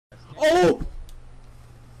Oh!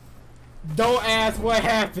 Don't ask what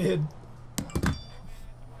happened.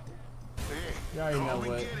 You already know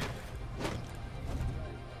what.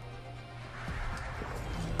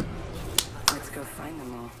 Let's go find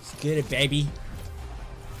them all. Let's get it, baby.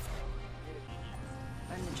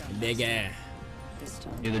 Big ass.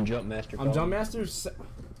 You're the jump master. I'm jump master.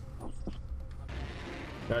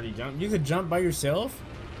 Already jump. You could jump by yourself.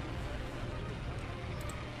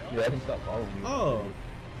 Yeah, I can stop following you. Oh.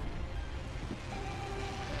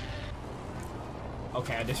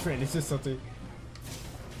 Okay, I just ran. This is something.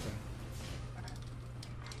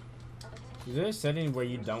 Is there a setting where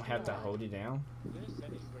you don't have to hold it down?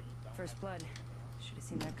 First blood. Should have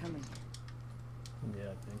seen that coming. Yeah,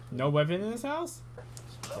 I think so. No weapon in this house?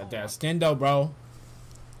 Got that stendo, bro.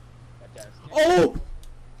 Oh!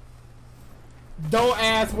 Don't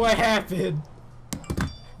ask what happened.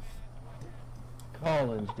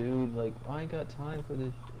 Collins, dude, like, I ain't got time for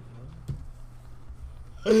this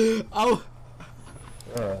shit. Oh.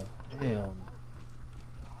 Damn.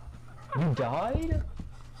 You died?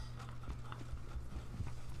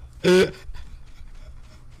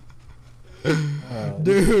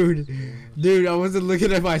 Dude, I wasn't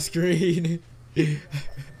looking at my screen.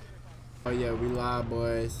 Oh yeah, we live,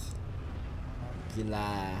 boys. We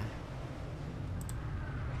live.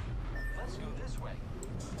 Let's go this way.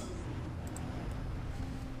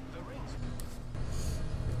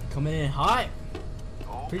 Coming in hot.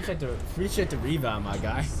 Appreciate the rebound, my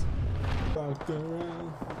guy. Let's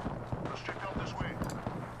check out this way.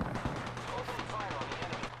 Open fire on the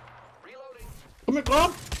enemy. Reloading. Come here,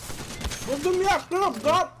 Club. What's the map? Come up,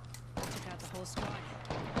 Club. Took out the whole squad.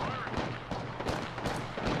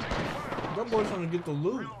 That boy's trying to get the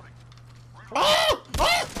loot. Ah!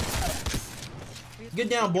 Ah! Get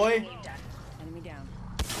down, boy. Enemy down.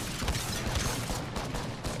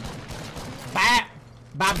 Bye.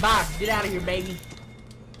 Bye bye. Get out of here, baby.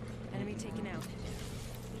 Enemy taken out.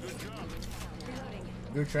 Reloading.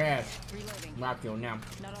 You're trash. Reloading. Rock you now.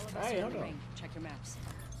 Not all of us Hey, are in hold the on. ring. Check your maps.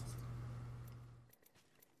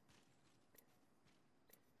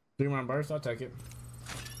 3-round burst. I'll take it.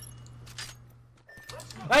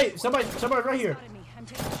 Hey, somebody right here. Spotted me. I'm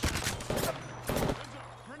taking a shot.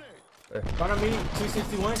 Front of me,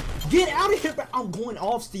 261. Get out of here! I'm going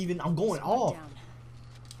off, Steven. I'm going off. Down.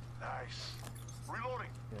 Nice.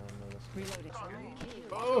 Reloading. Reloading.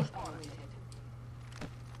 Oh.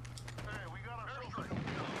 Hey, we got our airstrike.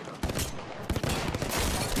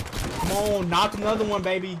 Come on, knock another one,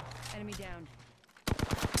 baby. Enemy down.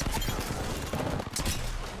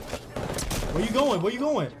 Where you going? Where you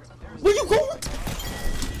going? Where you going?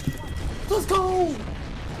 Let's go!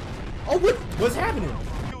 Oh, what's happening?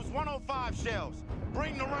 Use 105 shells.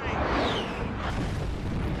 Bring the rain.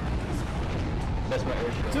 That's my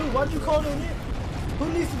airship. Dude, why'd you call them in? Who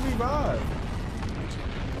needs to revive?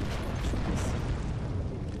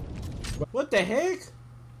 What the heck?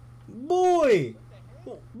 Boy!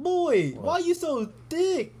 Boy, why you so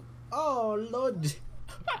thick? Oh, Lord.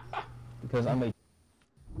 Because I'm a...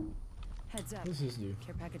 Heads up. What's this dude?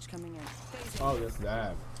 Care package coming in. Oh, that's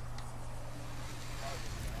that.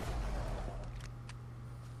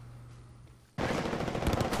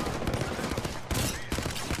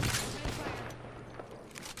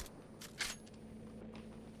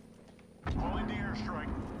 Calling the airstrike.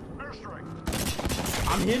 Airstrike.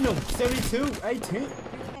 I'm hitting him. 72, 18.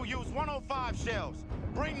 Use 105 shells.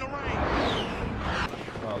 Bring the rain.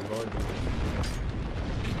 Oh, Lord.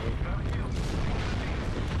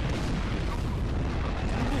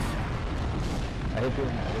 I hit doing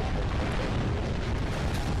my airstrike.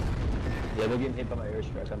 Yeah, they're getting hit by my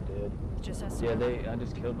airstrike. I'm dead. Just us. Yeah, I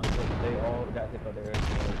just killed myself. They all got hit by their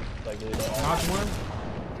airstrike. Like, they all... Knock one.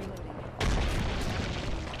 Reloading.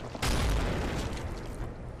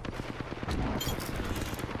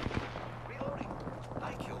 Reloading.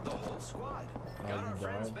 I killed the whole squad. Got our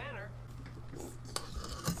friend's banner.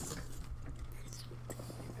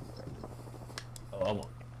 Oh, I'm on.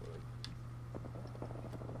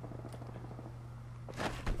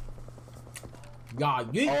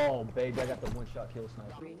 God, yeah. Oh, baby, I got the one-shot kill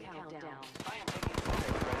sniper. Countdown. I am taking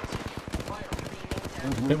fire, friends.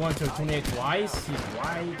 Fire. They want to 28 twice. He's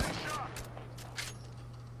white.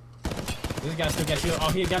 This guy still got shield. Oh,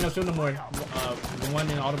 he ain't got no shield no more. The one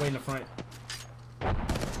in all the way in the front.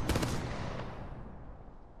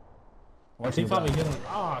 Watch He him probably die. hit him.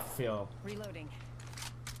 Oh, I feel. Reloading.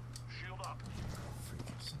 Shield up.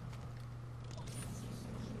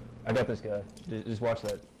 I got this guy. Just watch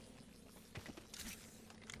that.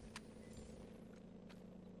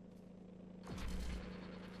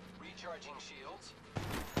 Recharging shields.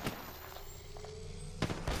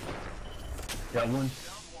 Got one. Down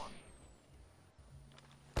one.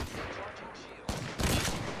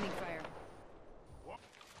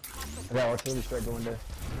 I got artillery strike going there.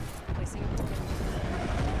 Placing a portal.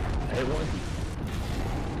 I hit one.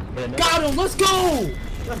 Hit another. Got him! Let's go!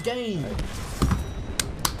 That's game.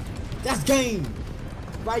 That's game.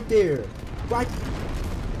 Right there. Right.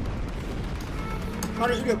 How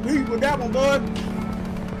did you get beat with that one, bud?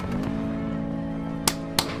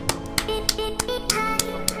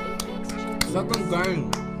 Second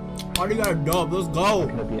game. Already got a dub. Let's go.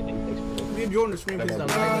 Gonna be an apex for If you're enjoying the stream, please like,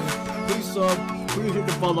 please sub, please hit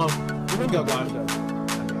the follow. Here we go, guys.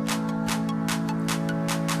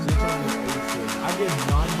 I did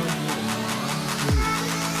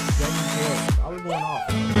 907 kills. I was going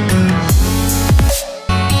off.